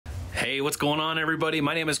Hey, what's going on, everybody?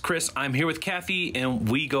 My name is Chris. I'm here with Kathy, and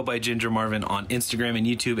we go by Ginger Marvin on Instagram and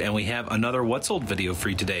YouTube, and we have another What's Sold video for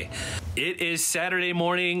you today. It is Saturday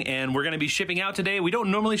morning, and we're going to be shipping out today. We don't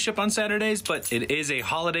normally ship on Saturdays, but it is a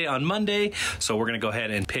holiday on Monday, so we're going to go ahead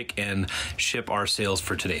and pick and ship our sales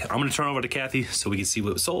for today. I'm going to turn over to Kathy so we can see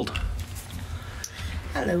what was sold.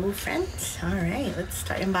 Hello friends. All right, let's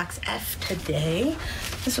start in box F today.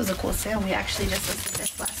 This was a cool sale. We actually just listed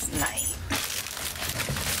this last night.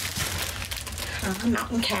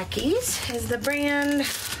 Mountain Khakis is the brand.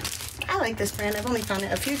 I like this brand. I've only found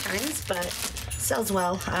it a few times, but it sells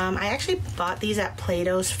well. I actually bought these at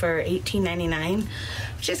Plato's for $18.99,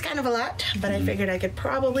 which is kind of a lot, but I figured I could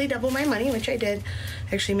probably double my money, which I did.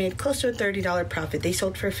 Actually made close to a $30 profit. They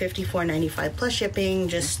sold for $54.95 plus shipping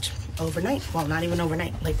just overnight. Well, not even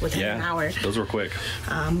overnight, like within an hour. Those were quick.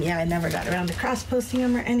 Yeah, I never got around to cross-posting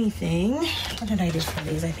them or anything. What did I do for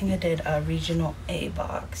these? I think I did a regional A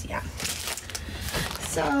box. Yeah.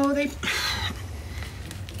 So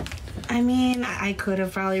I could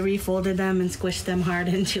have probably refolded them and squished them hard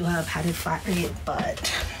into a padded flat rate,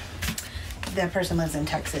 but the person lives in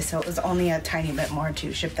Texas, so it was only a tiny bit more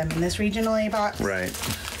to ship them in this regional A box. Right.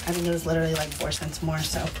 I think it was literally like 4 cents more,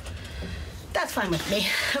 so that's fine with me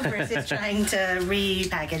versus trying to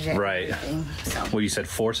repackage it. Right. So. Well, you said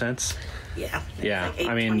 4 cents? Yeah. Yeah. Like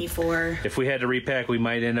 $8.24. If we had to repack, we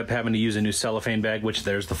might end up having to use a new cellophane bag, which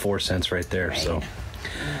there's the 4 cents right there. Right. So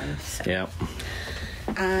yeah.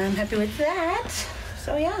 I'm happy with that.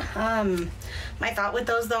 So yeah. My thought with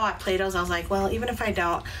those though at Plato's, I was like, well, even if I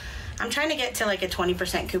don't, I'm trying to get to like a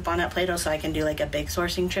 20% coupon at Plato's so I can do like a big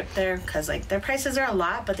sourcing trip there, because like their prices are a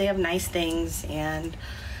lot, but they have nice things and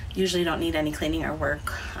usually don't need any cleaning or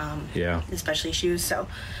work. Yeah. Especially shoes. So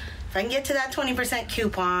if I can get to that 20%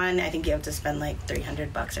 coupon, I think you have to spend like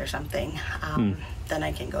 $300 or something. Then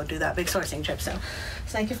I can go do that big sourcing trip. So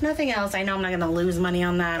it's like, if nothing else, I know I'm not going to lose money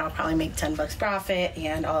on that. I'll probably make $10 profit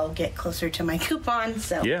and I'll get closer to my coupon.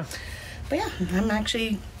 So yeah. But yeah, I'm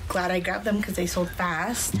actually glad I grabbed them because they sold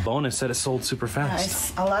fast. Bonus that it sold super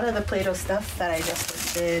fast. A lot of the Play-Doh stuff that I just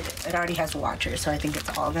listed, it already has washers, so I think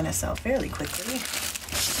it's all going to sell fairly quickly.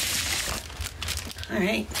 All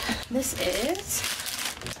right, this is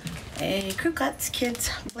a Crew Cuts Kids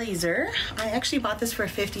Blazer. I actually bought this for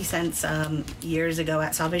 50 cents years ago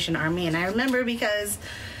at Salvation Army, and I remember because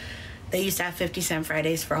they used to have 50-cent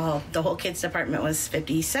Fridays for all. The whole kids department was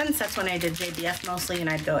 50 cents. That's when I did JBF mostly, and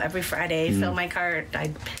I'd go every Friday, fill my cart.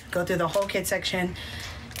 I'd go through the whole kids section.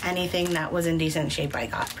 Anything that was in decent shape I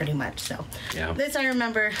got, pretty much. So yeah. This I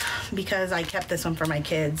remember because I kept this one for my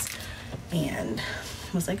kids and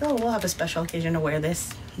was like, oh, we'll have a special occasion to wear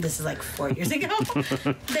this. This is like 4 years ago.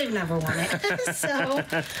 They've never worn it. So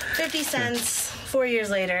 50 cents, 4 years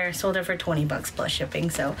later, sold it for $20 plus shipping.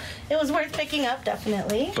 So it was worth picking up,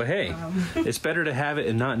 definitely. But hey, it's better to have it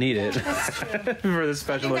and not need it for the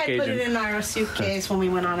special occasion. I put it in our suitcase when we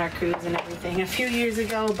went on our cruise and everything a few years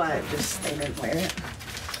ago, but just they didn't wear it.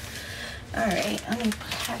 All right, let me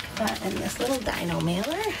pack that in this little dino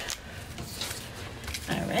mailer.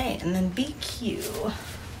 All right, and then BQ.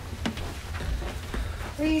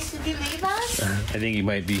 Reese, did you leave us? I think he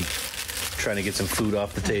might be trying to get some food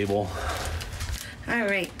off the table. All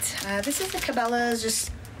right, this is the Cabela's,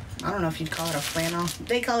 just, I don't know if you'd call it a flannel.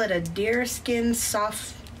 They call it a deerskin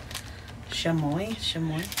soft chamois.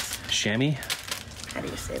 Chamois? How do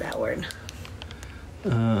you say that word?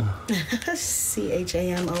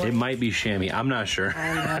 C-H-A-M-O. It might be chamois. I'm not sure.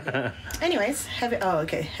 I know. Anyways,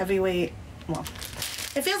 heavyweight. Well,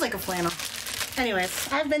 it feels like a flannel.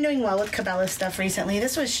 Anyways, I've been doing well with Cabela stuff recently.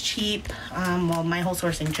 This was cheap. Well, my whole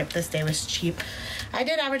sourcing trip this day was cheap. I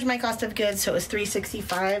did average my cost of goods, so it was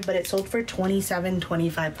 $3.65, but it sold for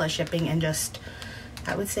 $27.25 plus shipping in just,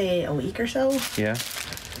 I would say, a week or so. Yeah.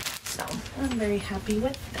 So I'm very happy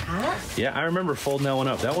with that. Yeah, I remember folding that one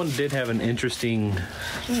up. That one did have an interesting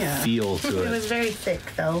feel to it. It was very thick,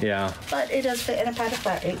 though. Yeah. But it does fit in a padded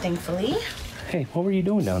flat rate, thankfully. Hey, what were you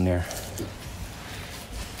doing down there?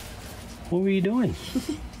 What were you doing?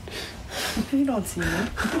 You don't see me.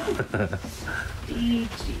 BG.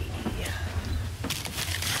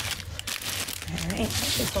 All right, I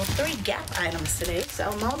just sold 3 Gap items today.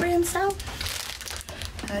 So Mulberry and Sal.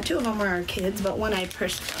 2 of them were our kids, but one I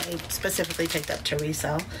specifically picked up to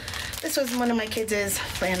resell. This was one of my kids'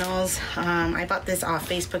 flannels. I bought this off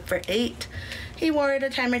Facebook for $8. He wore it a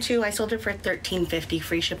time or two. I sold it for $13.50,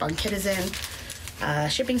 free ship on Kitizen.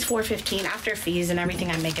 Shipping's $4.15 after fees and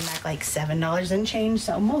everything. I'm making back like $7 and change,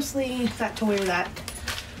 so mostly got to wear that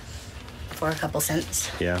for a couple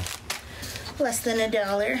cents. Yeah. Less than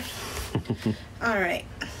 $1. All right,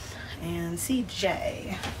 and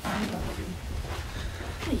CJ.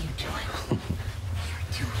 What are you doing?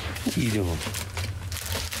 What are you doing?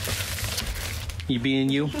 You being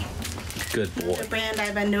you? Good boy. The brand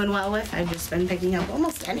I've been doing well with, I've just been picking up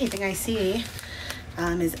almost anything I see,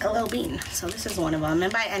 is LL Bean. So this is one of them.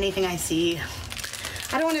 And by anything I see,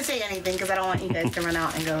 I don't want to say anything because I don't want you guys to run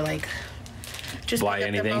out and go like, just buy pick up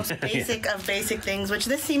anything. the most basic of basic things, which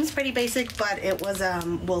this seems pretty basic, but it was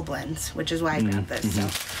wool blends, which is why I grabbed this. So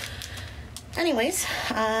anyways,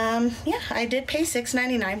 yeah, I did pay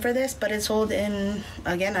 $6.99 for this, but it sold in,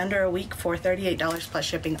 again, under a week for $38 plus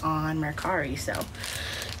shipping on Mercari. So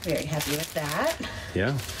very happy with that.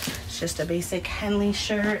 Yeah. It's just a basic Henley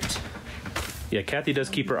shirt. Yeah, Kathy does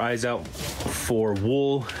keep her eyes out for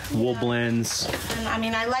wool blends. And I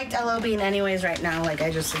mean, I liked LL Bean anyways right now. Like,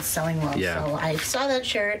 it's selling well. Yeah. So I saw that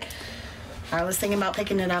shirt. I was thinking about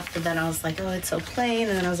picking it up, but then I was like, oh, it's so plain.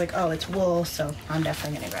 And then I was like, oh, it's wool. So I'm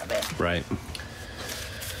definitely going to grab it. Right.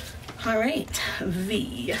 All right.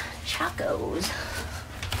 V. Chacos.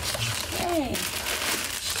 Yay.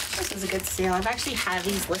 This is a good sale. I've actually had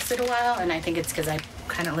these listed a while, and I think it's because I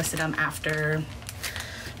kind of listed them after,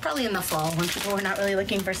 probably in the fall when people were not really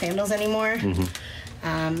looking for sandals anymore.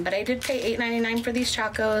 But I did pay $8.99 for these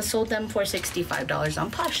Chacos. Sold them for $65 on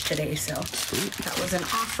Posh today. So that was an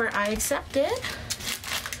offer I accepted.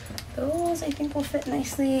 Those I think will fit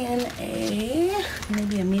nicely in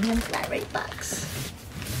maybe a medium flat rate box.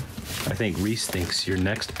 I think Reese thinks your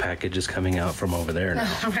next package is coming out from over there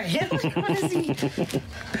now. All right. What is he?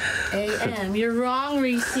 AM. You're wrong,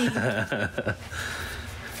 Reese. You're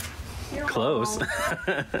Close.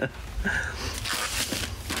 Okay.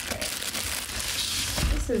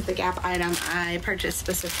 This is the Gap item I purchased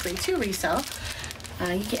specifically to resell.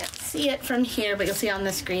 You can't see it from here, but you'll see on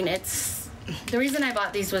the screen. The reason I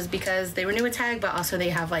bought these was because they were new with tag, but also they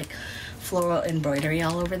have like floral embroidery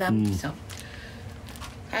all over them. So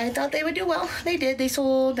I thought they would do well. They did. They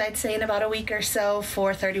sold, I'd say, in about a week or so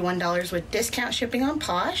for $31 with discount shipping on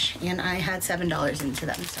Posh, and I had $7 into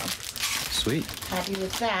them. So sweet. Happy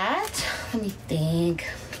with that. Let me think.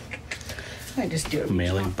 I just do a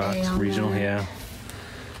Mailing box, regional, yeah.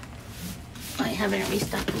 I haven't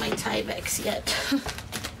restocked my Tyvek yet.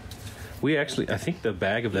 We actually, I think the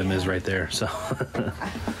bag of them is right there. So.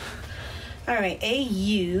 All right,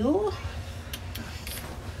 AU.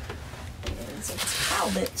 It's a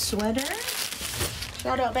Talbot sweater.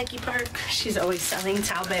 Shout out Becky Park. She's always selling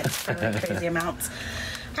Talbots for crazy amounts.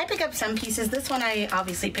 I pick up some pieces. This one I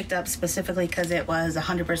obviously picked up specifically because it was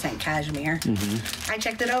 100% cashmere. I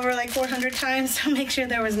checked it over like 400 times to make sure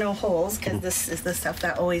there was no holes, because this is the stuff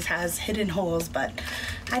that always has hidden holes, but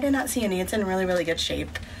I did not see any. It's in really, really good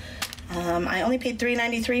shape. I only paid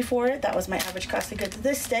 $3.93 for it. That was my average cost of goods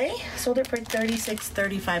this day. Sold it for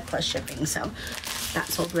 $36.35 plus shipping, so that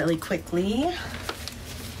sold really quickly.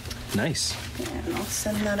 Nice. And I'll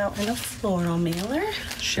send that out in a floral mailer.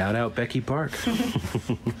 Shout out Becky Park.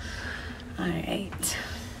 All right.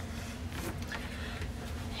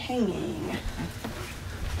 Hanging.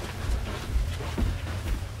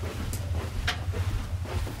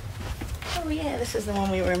 Oh yeah, this is the one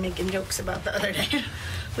we were making jokes about the other day.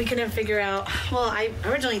 We couldn't figure out, well, I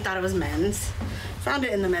originally thought it was men's. Found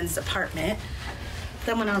it in the men's department.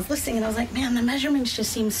 Then when I was listing it, I was like, man, the measurements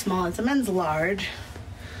just seem small. It's a men's large.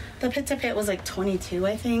 The pit to pit was like 22,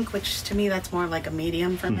 I think, which to me that's more like a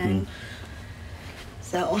medium for men.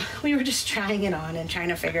 So we were just trying it on and trying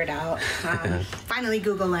to figure it out. Finally,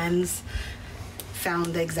 Google Lens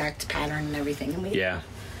found the exact pattern and everything, and we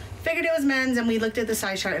figured it was men's. And we looked at the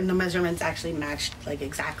size chart, and the measurements actually matched like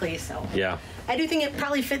exactly. So I do think it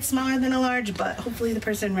probably fits smaller than a large, but hopefully the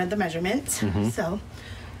person read the measurements. So,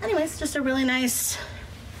 anyways, just a really nice,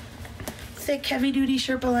 thick, heavy-duty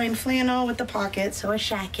Sherpa-lined flannel with the pocket, so a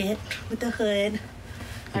shacket with the hood.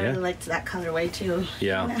 I really liked that colorway too.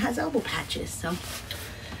 And it has elbow patches, so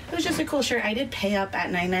it was just a cool shirt. I did pay up at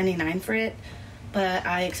 $9.99 for it, but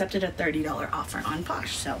I accepted a $30 offer on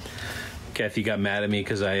Posh. So Kathy got mad at me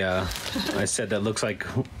because I said that looks like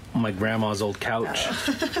my grandma's old couch,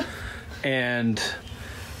 and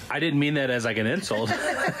I didn't mean that as like an insult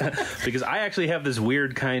because I actually have this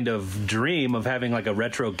weird kind of dream of having like a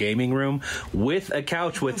retro gaming room with a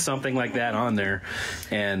couch with something like that on there.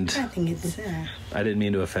 And I think it's I didn't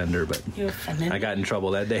mean to offend her, but you offended. I got in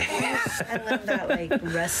trouble that day. I love that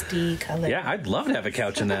like rusty color. Yeah, I'd love to have a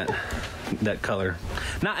couch in that color.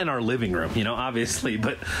 Not in our living room, you know, obviously,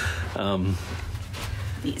 but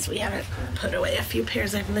these we haven't put away a few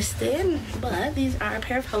pairs I've listed, but these are a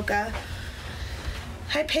pair of Hoka.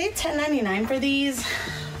 I paid $10.99 for these.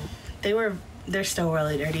 They're still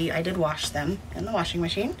really dirty. I did wash them in the washing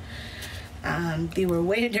machine. They were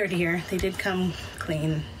way dirtier. They did come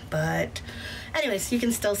clean, but anyways, you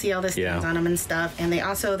can still see all the stains on them and stuff. And they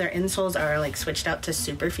also, their insoles are like switched out to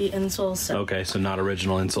Superfeet insoles. So. Okay, so not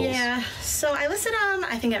original insoles. Yeah. So I listed them,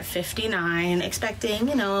 I think, at $59, expecting,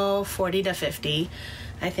 you know, $40 to $50.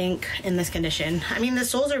 I think in this condition. I mean, the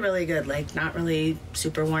soles are really good, like not really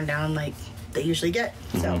super worn down like they usually get.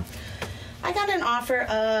 So I got an offer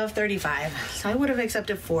of $35. So I would have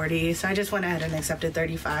accepted $40. So I just went ahead and accepted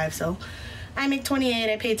 $35. So I make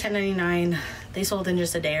 $28. I paid $10.99. They sold in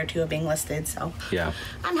just a day or two of being listed. So yeah,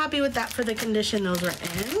 I'm happy with that for the condition those were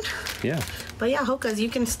in. Yeah. But yeah, Hoka's, you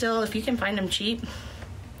can still, if you can find them cheap,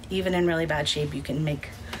 even in really bad shape, you can make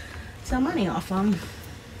some money off them.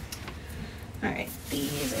 All right,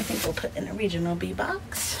 these I think we'll put in a regional B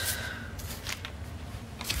box.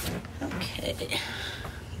 Okay,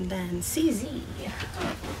 then CZ.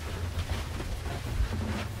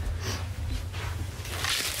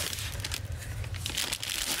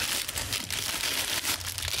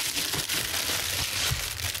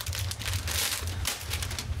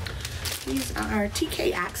 These are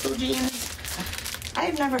TK Axle jeans.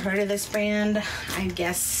 I've never heard of this brand. I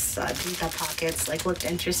guess detail pockets like looked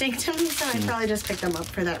interesting to me, so I probably just picked them up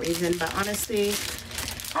for that reason. But honestly,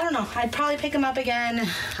 I don't know. I'd probably pick them up again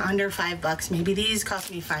under $5. Maybe these cost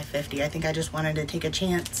me $5.50. I think I just wanted to take a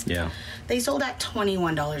chance. Yeah. They sold at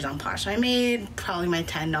 $21 on Posh. So I made probably my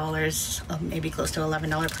 $10, maybe close to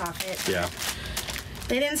 $11 profit. Yeah.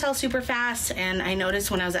 They didn't sell super fast, and I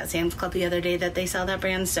noticed when I was at Sam's Club the other day that they sell that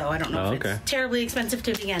brand, so I don't know if it's terribly expensive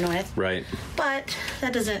to begin with. Right. But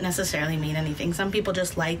that doesn't necessarily mean anything. Some people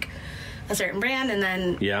just like a certain brand, and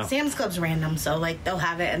then Sam's Club's random, so like they'll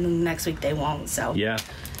have it, and then next week they won't. So yeah.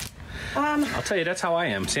 I'll tell you, that's how I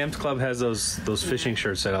am. Sam's Club has those fishing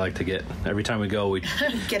shirts that I like to get. Every time we go, we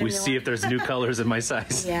see if there's new colors in my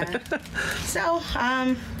size. Yeah. So,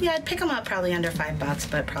 yeah, I'd pick them up probably under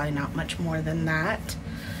 $5, but probably not much more than that.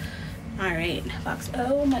 All right, box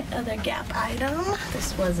O, my other Gap item.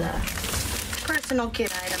 This was a personal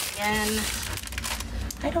kit item again.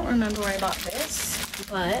 I don't remember where I bought this,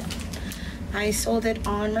 but I sold it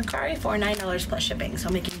on Mercari for $9 plus shipping, so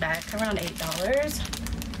making back around $8.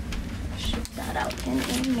 Ship that out in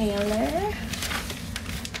a mailer.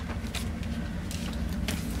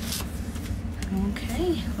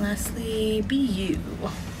 Okay, lastly, BU.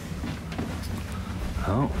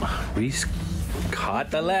 Oh, we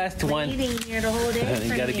caught the last one. Waiting here the whole day.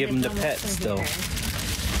 You gotta give him the pet still.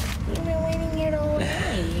 You've been waiting here the whole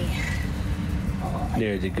day. Oh,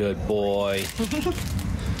 there's a good boy.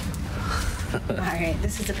 Alright,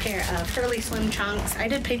 this is a pair of Furley Swim trunks. I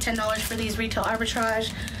did pay $10 for these retail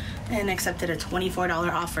arbitrage and accepted a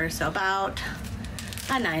 $24 offer, so about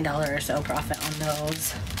a $9 or so profit on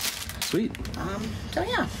those. Sweet. So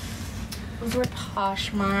yeah, those were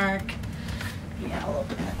Poshmark. Yeah, I'll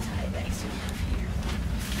open that tie bags we have here.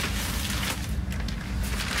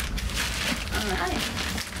 Alright.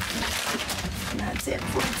 That's it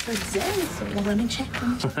for today. So let me check.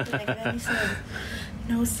 Did I get any sales?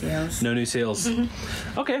 No sales. No new sales.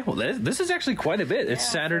 Okay, well, this is actually quite a bit. It's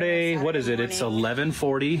Saturday. What is it? morning. It's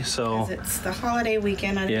 11:40. So it's the holiday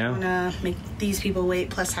weekend. I didn't want to make these people wait,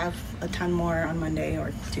 plus have a ton more on Monday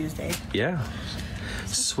or Tuesday. Yeah.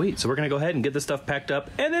 Sweet. So we're going to go ahead and get this stuff packed up,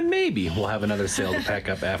 and then maybe we'll have another sale to pack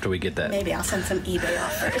up after we get that. Maybe I'll send some eBay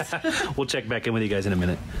offers. We'll check back in with you guys in a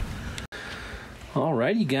minute.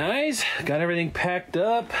 Alrighty, guys. Got everything packed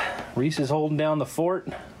up. Reese is holding down the fort.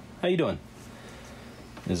 How you doing?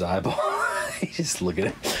 His eyeball. Just look at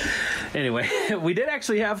it. Anyway, we did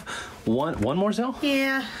actually have one more sale.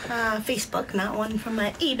 Yeah, Facebook, not one from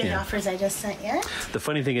my eBay offers I just sent you. The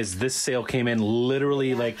funny thing is, this sale came in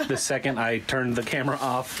literally like the second I turned the camera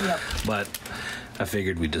off. Yep. But I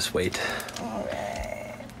figured we'd just wait. All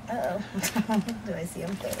right. Uh-oh. Do I see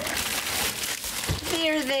them?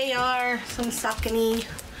 There they are. Some Saucony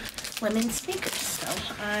women's sneakers. So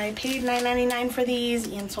I paid $9.99 for these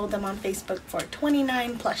and sold them on Facebook for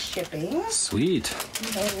 $29 plus shipping. Sweet.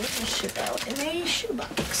 They will ship out in a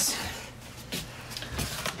shoebox.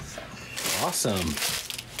 Awesome.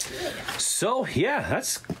 So yeah,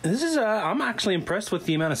 I'm actually impressed with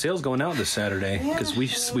the amount of sales going out this Saturday, because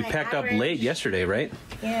we packed up late yesterday, right?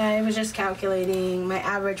 Yeah, I was just calculating. My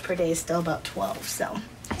average per day is still about 12. So.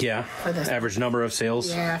 Yeah. For the average number of sales.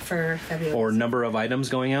 Yeah, for February. Or number of items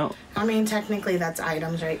going out. I mean, technically that's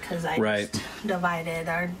items, right? Because I just divided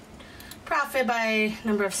our profit by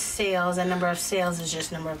number of sales, and number of sales is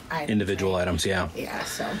just number of items. Individual items, yeah. Yeah,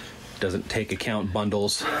 so. Doesn't take account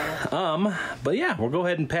bundles. Yeah. But yeah, we'll go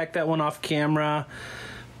ahead and pack that one off camera.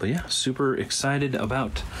 But yeah, super excited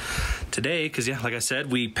about today, because yeah, like I said,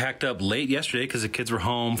 we packed up late yesterday because the kids were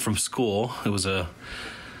home from school. It was a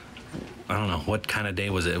I don't know, what kind of day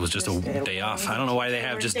was it? It was just a day off. I don't know why they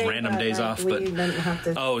have just random days off, but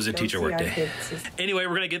oh, it was a teacher work day. Anyway,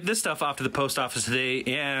 we're gonna get this stuff off to the post office today,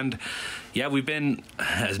 and yeah, we've been,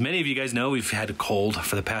 as many of you guys know, we've had a cold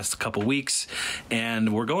for the past couple weeks,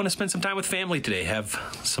 and we're going to spend some time with family today, have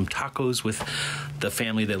some tacos with the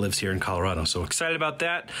family that lives here in Colorado. So excited about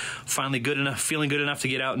that. Finally good enough, feeling good enough to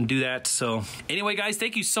get out and do that. So anyway, guys,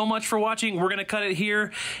 thank you so much for watching. We're gonna cut it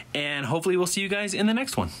here, and hopefully we'll see you guys in the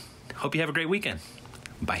next one. Hope you have a great weekend.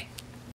 Bye.